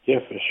Yeah,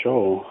 for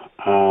sure.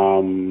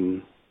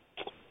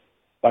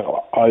 Like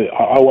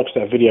I watched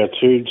that video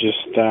too,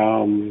 just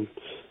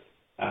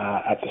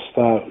at the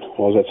start.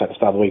 Well, that's at the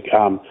start of the week.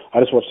 I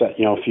just watched that,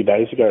 a few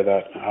days ago.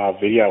 That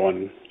video,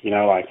 and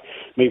like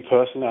me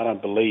personally, I don't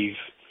believe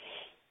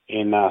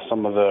in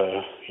some of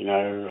the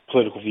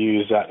political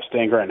views that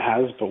Stan Grant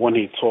has. But when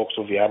he talks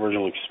of the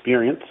Aboriginal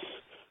experience,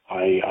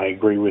 I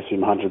agree with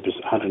him 100%,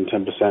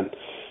 110%.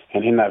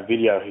 And in that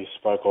video, he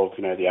spoke of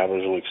the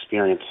Aboriginal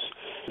experience.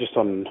 Just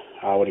on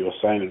what he was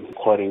saying, and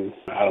quoting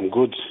Adam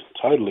Goodes,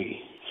 totally.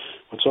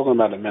 We're talking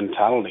about a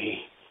mentality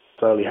that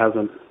slowly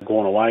hasn't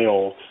gone away,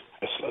 or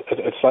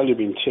it's slowly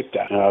been chipped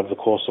at over the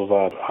course of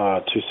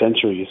 2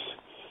 centuries.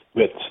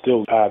 But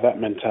still, that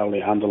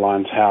mentality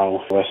underlines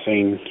how we're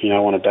seen,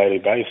 on a daily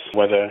basis.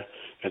 Whether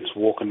it's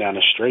walking down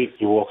the street,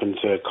 you walk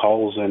into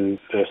Coles and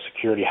the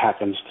security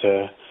happens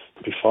to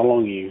be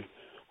following you,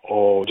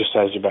 or just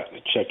as you're about to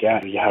check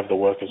out, you have the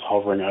workers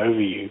hovering over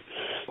you,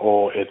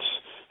 or it's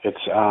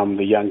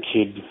the young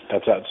kid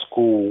that's at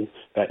school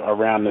that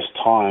around this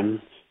time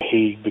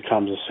he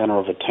becomes the center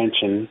of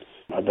attention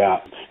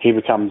he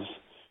becomes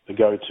the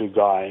go-to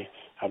guy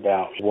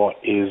about what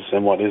is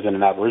and what isn't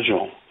an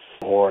Aboriginal.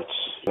 Or it's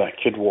that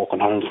kid walking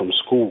home from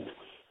school,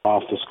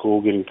 after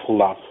school getting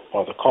pulled up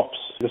by the cops.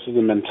 This is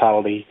a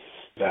mentality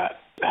that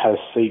has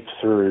seeped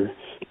through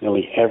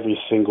nearly every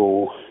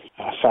single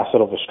facet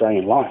of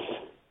Australian life.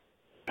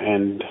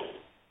 And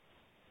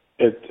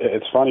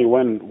it's funny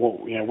when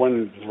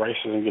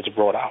racism gets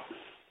brought up,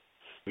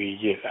 we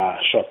get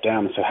shot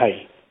down and say,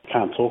 hey,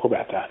 can't talk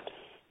about that.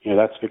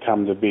 That's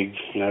become the big,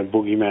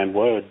 boogeyman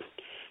word.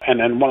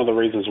 And one of the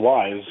reasons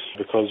why is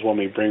because when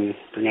we bring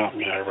up,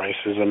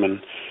 racism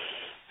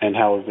and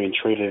how we've been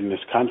treated in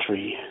this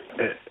country,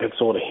 it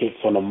sort of hits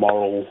on a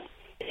moral,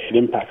 it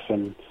impacts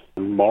them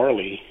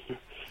morally.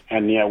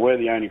 And, we're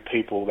the only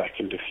people that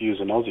can diffuse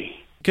an Aussie.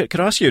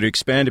 Could I ask you to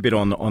expand a bit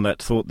on that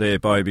thought there,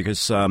 Bo,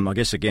 because I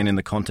guess, again, in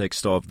the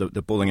context of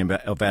the bullying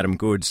of Adam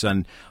Goodes,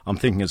 and I'm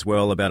thinking as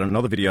well about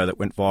another video that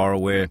went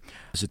viral where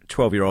there's a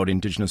 12-year-old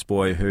Indigenous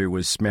boy who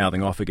was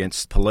mouthing off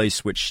against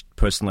police, which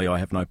personally I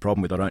have no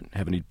problem with. I don't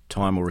have any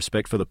time or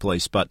respect for the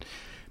police, but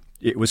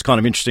it was kind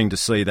of interesting to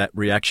see that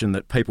reaction,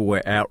 that people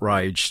were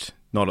outraged,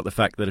 not at the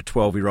fact that a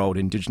 12-year-old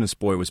Indigenous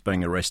boy was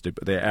being arrested,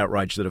 but they're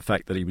outraged at the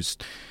fact that he was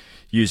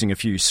using a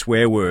few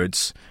swear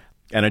words.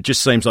 And it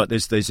just seems like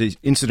there's these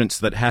incidents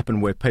that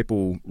happen where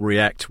people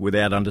react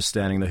without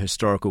understanding the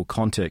historical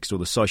context or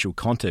the social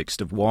context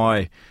of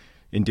why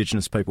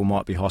Indigenous people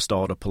might be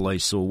hostile to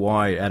police, or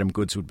why Adam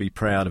Goodes would be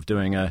proud of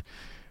doing a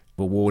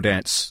war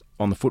dance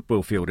on the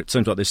football field. It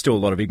seems like there's still a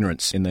lot of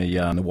ignorance in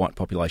the white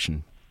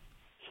population.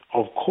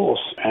 Of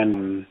course.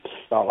 And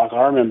like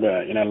I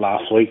remember,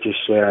 last week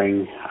just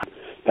sharing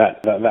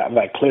that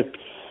clip.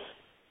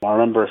 I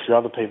remember a few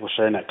other people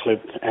sharing that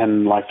clip,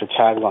 and the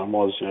tagline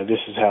was, this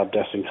is how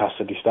deaths in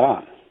custody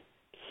start.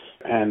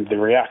 And the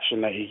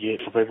reaction that you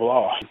get from people,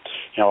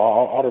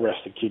 I'd arrest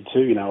a kid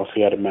too, if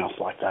he had a mouth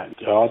like that.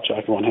 I'd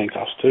chuck him on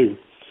handcuffs too.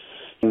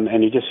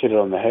 And you just hit it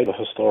on the head, the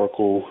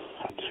historical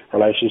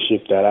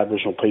relationship that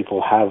Aboriginal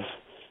people have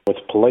with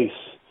police.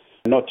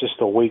 Not just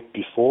a week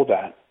before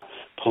that,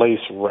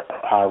 police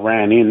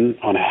ran in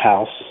on a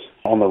house,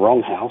 on the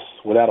wrong house,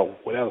 without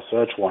a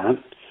search warrant,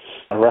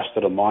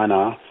 arrested a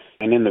minor.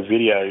 And in the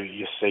video,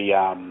 you see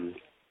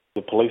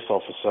the police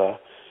officer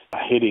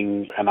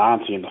hitting an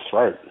auntie in the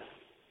throat.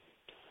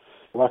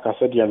 Like I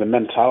said, the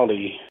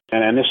mentality,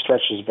 and this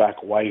stretches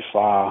back way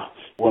far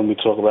when we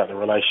talk about the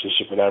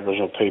relationship with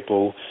Aboriginal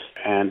people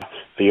and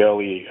the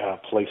early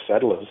police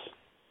settlers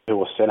who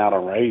were sent out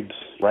on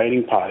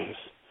raiding parties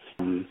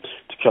to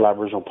kill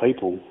Aboriginal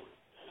people.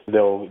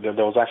 There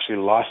was actually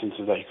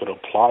licenses that you could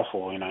apply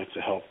for,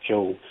 to help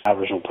kill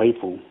Aboriginal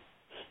people.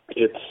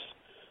 It's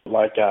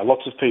like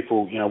lots of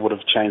people, would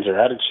have changed their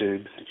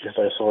attitude if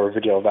they saw a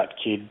video of that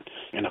kid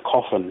in a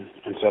coffin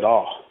and said,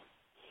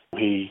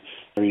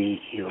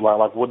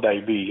 would they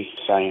be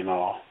saying,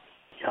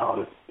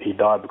 he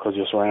died because he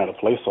was surrounded a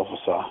police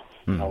officer?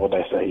 Would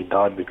they say he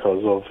died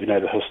because of,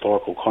 the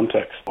historical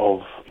context of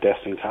death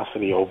in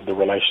custody, of the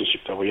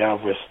relationship that we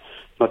have with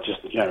not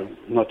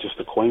just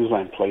the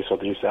Queensland Police or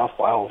the New South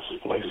Wales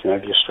Police, the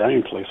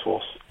Australian Police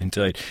Force.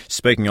 Indeed.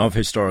 Speaking of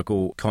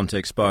historical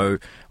context, Bo,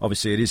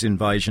 obviously it is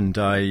Invasion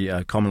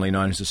Day, commonly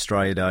known as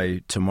Australia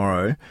Day,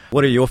 tomorrow.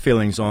 What are your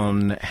feelings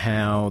on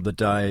how the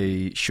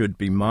day should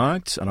be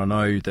marked? And I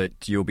know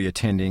that you'll be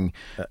attending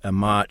a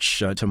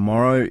march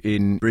tomorrow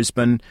in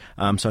Brisbane.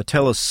 So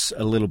tell us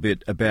a little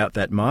bit about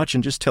that march,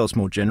 and just tell us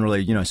more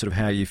generally, sort of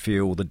how you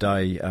feel the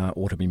day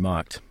ought to be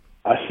marked.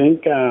 I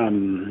think...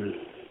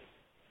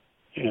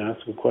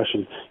 that's a good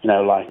question.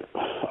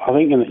 I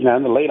think in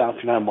the lead up,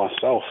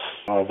 myself,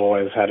 I've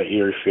always had an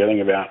eerie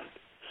feeling about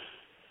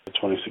the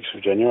 26th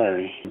of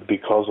January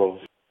because of,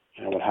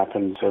 what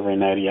happened in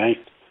 1788.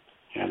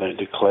 They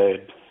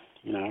declared,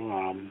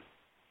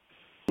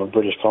 a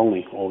British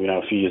colony, or,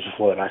 a few years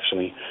before that,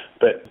 actually.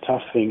 But the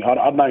tough thing,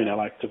 I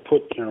know, to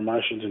put your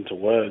emotions into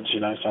words,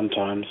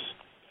 sometimes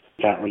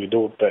you can't really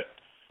do it. But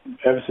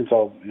ever since I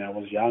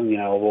was young,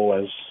 I've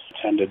always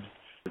attended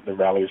the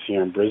rallies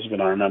here in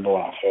Brisbane. I remember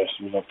when I first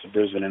moved up to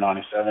Brisbane in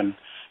 '97,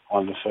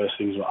 one of the first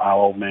things our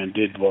old man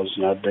did was,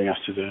 bring us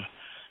to the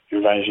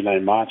Invasion Day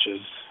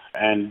marches,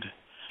 and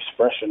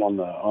expression on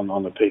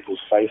the people's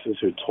faces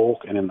who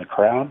talk and in the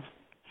crowd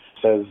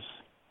says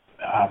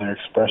their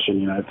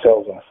expression,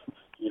 tells us,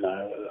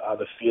 are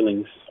the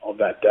feelings of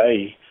that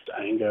day. It's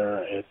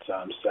anger, it's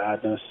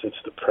sadness, it's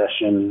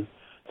depression,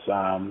 it's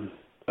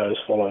those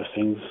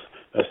things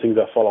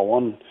that follow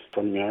on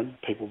from,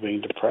 people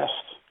being depressed,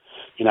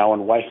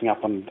 and waking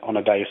up on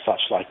a day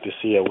such like this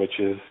year, which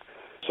is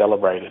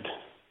celebrated.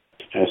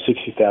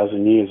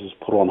 60,000 years is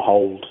put on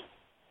hold,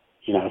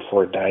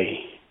 for a day,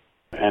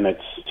 and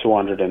it's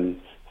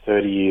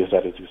 230 years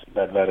that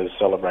is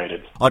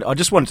celebrated. I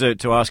just wanted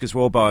to ask as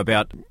well, Bo,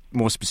 about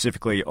more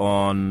specifically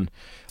on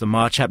the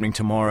march happening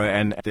tomorrow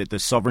and the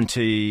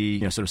sovereignty,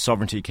 sort of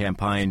sovereignty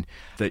campaign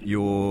that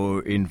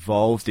you're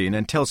involved in,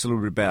 and tell us a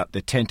little bit about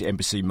the Tent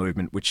Embassy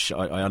movement, which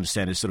I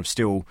understand is sort of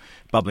still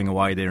bubbling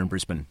away there in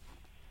Brisbane.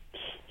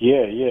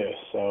 Yeah.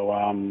 So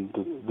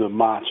the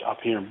march up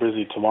here in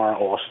Brizzy tomorrow,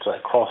 or I should say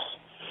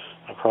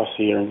across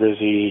here in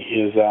Brizzy,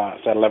 is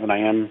it's at 11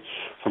 a.m.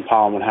 from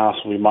Parliament House.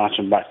 We'll be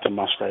marching back to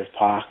Musgrave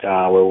Park,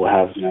 where we'll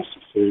have some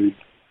food.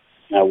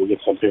 We'll get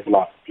some people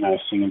up,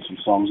 singing some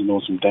songs and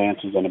doing some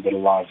dances and a bit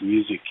of live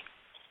music.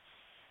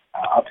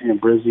 Up here in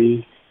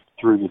Brizzy,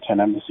 through the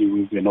Tent Embassy,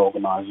 we've been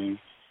organising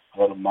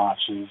a lot of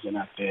marches and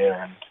out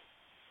there,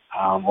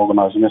 and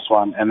organising this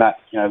one. And that,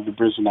 the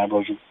Brisbane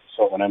Aboriginal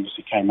Sovereign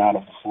Embassy came out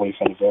of the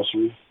 40th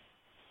anniversary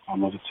of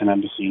the Tent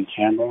Embassy in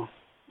Canberra.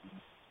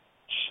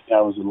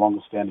 That was the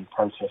longest standing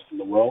protest in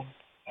the world,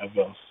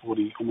 over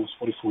almost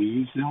 44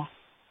 years now.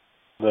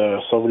 The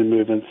sovereignty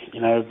movement's,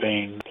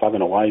 been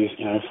plugging away,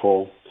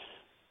 for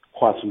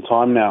quite some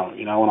time now,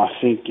 and I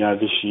think,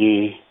 this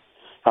year,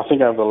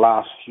 over the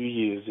last few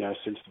years,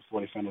 since the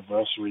 40th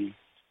anniversary,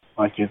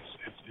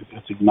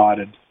 it's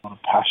ignited a lot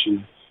of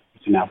passion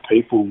within our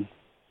people.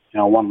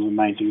 One of the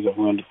main things that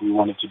we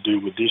wanted to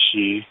do with this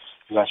year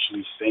is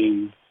actually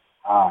seeing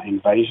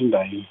Invasion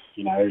Day,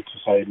 to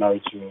say no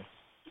to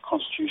the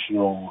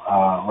constitutional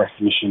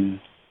recognition,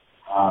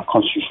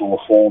 constitutional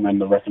reform and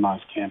the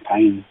Recognise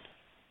campaign,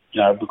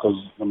 because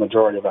the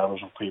majority of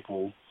Aboriginal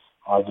people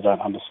either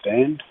don't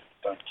understand,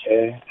 don't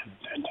care,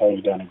 and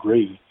totally don't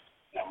agree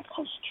with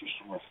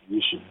constitutional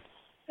recognition.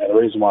 The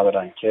reason why they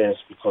don't care is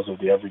because of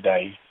the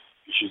everyday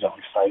issues that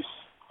we face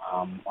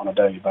on a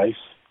daily basis.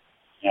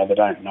 They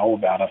don't know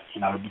about it,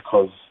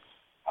 because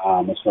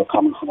it's not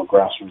coming from a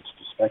grassroots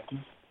perspective.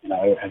 And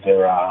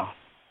there are,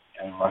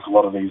 like a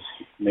lot of these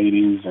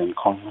meetings and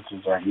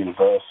conferences are at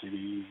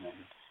universities and,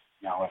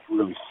 like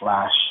really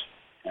flash,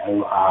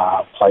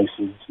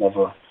 places,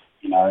 never,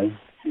 in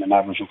an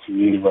Aboriginal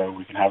community where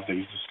we can have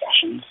these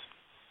discussions,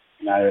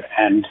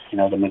 and,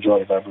 the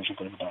majority of Aboriginal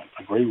people don't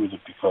agree with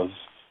it because,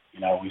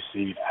 we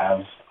see it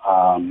as,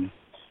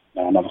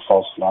 another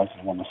false flag that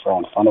they want to throw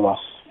in front of us,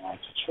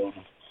 to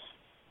children.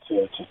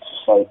 To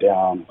slow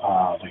down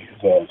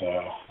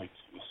the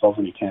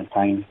sovereignty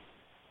campaign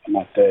and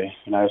that day,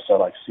 so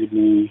like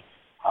Sydney,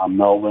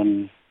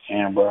 Melbourne,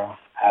 Canberra,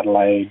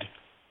 Adelaide,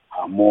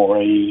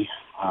 Moree,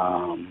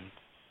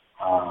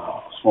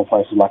 small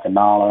places like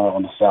Inala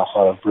on the south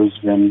side of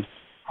Brisbane,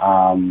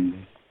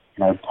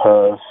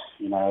 Perth,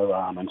 and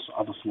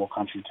other small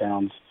country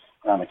towns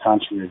around the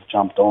country have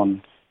jumped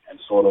on and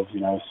sort of,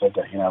 said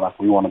that,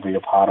 we want to be a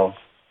part of,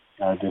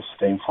 this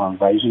theme for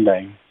Invasion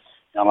Day.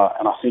 And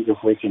I think if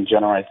we can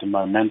generate the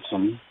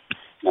momentum,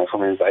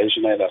 from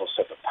Invasion Day, that'll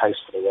set the pace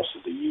for the rest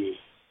of the year.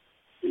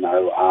 In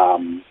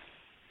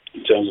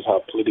terms of how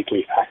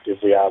politically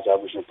active we are as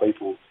Aboriginal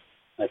people.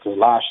 Because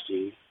last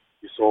year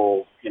we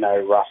saw,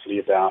 roughly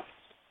about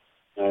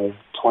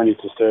 20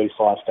 to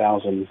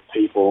 35,000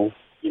 people,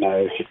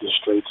 hit the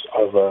streets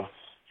over,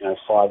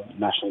 5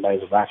 national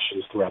days of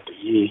actions throughout the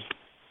year.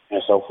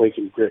 And so if we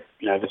can grip,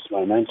 this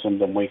momentum,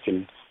 then we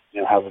can,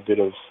 have a bit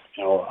of,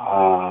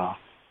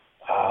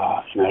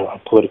 a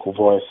political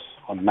voice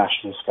on a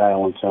national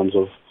scale in terms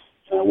of,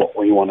 what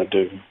we want to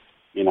do.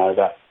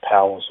 That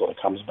power sort of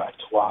comes back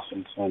to us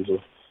in terms of,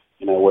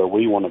 where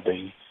we want to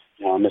be.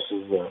 And this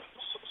is the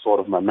sort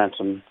of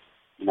momentum,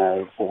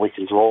 what we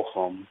can draw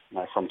from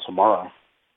tomorrow.